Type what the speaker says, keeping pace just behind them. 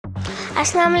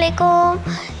Assalamualaikum.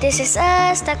 This is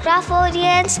us, the craft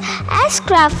audience. As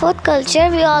craft food culture,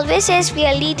 we always say we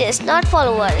are leaders, not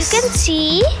followers. You can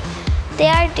see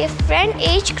there are different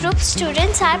age group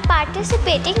students are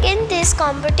participating in this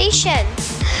competition.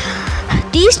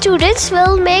 These students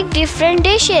will make different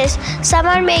dishes. Some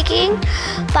are making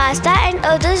pasta and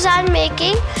others are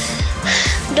making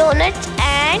donuts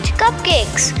and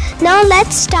cupcakes. Now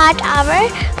let's start our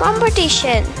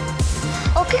competition.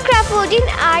 Okay, craft audience,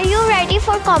 are you ready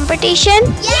for competition?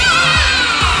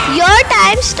 Yeah! Your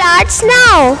time starts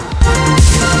now.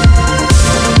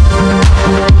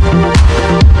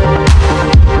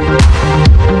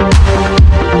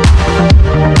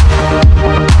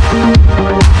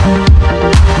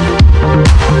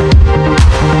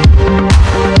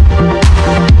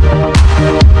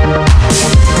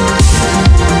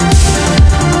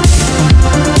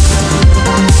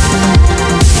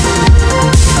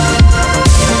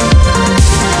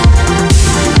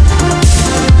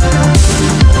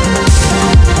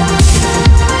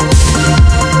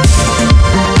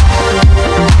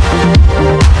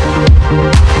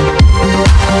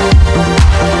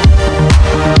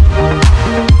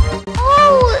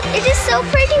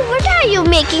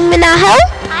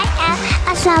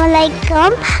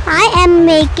 Assalamualaikum. I am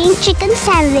making chicken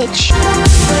sandwich.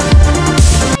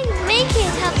 Making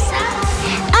Hafsa.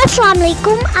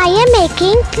 Assalamualaikum. I am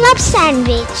making club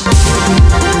sandwich.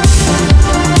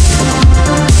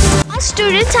 Our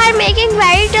students are making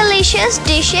very delicious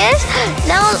dishes.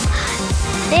 Now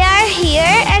they are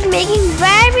here and making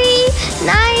very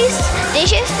nice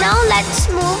dishes. Now let's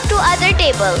move to other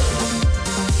table.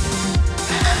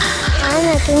 I'm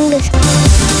making biscuit.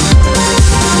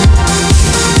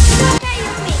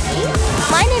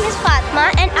 My name is Fatma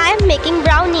and I am making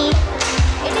brownie.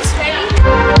 It is very...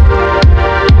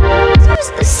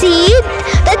 See,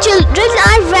 the children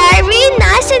are very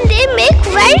nice and they make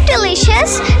very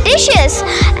delicious dishes.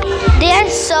 They are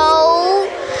so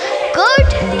good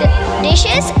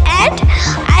dishes and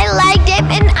I like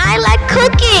them and I like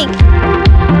cooking.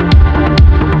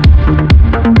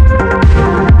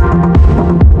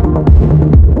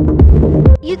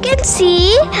 You can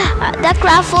see the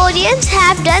craft audience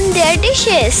have done their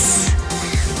dishes.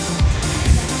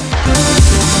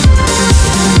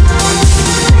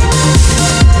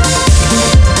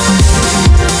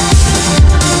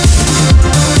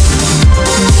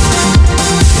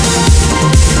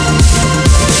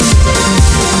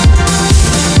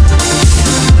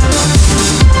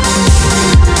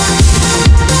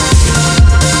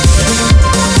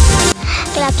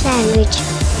 Club sandwich.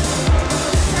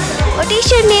 What is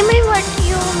your name and what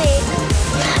you make?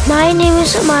 My name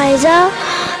is Maiza.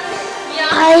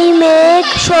 I make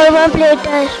shawarma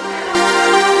platter.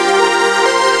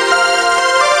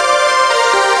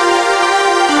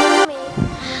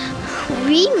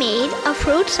 We made a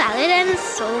fruit salad and it's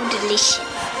so delicious.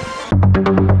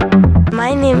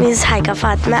 My name is Haika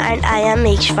Fatma and I am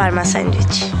make shawarma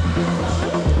sandwich.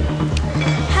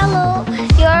 Hello,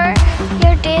 your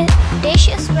dish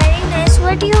is very nice.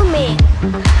 What do you make?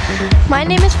 My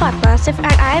name is Fatma Asif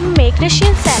and I am make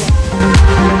Russian salad.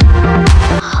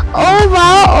 Oh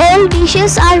wow, all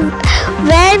dishes are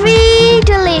very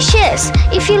delicious.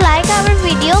 If you like our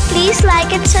video, please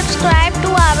like and subscribe to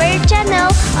our channel.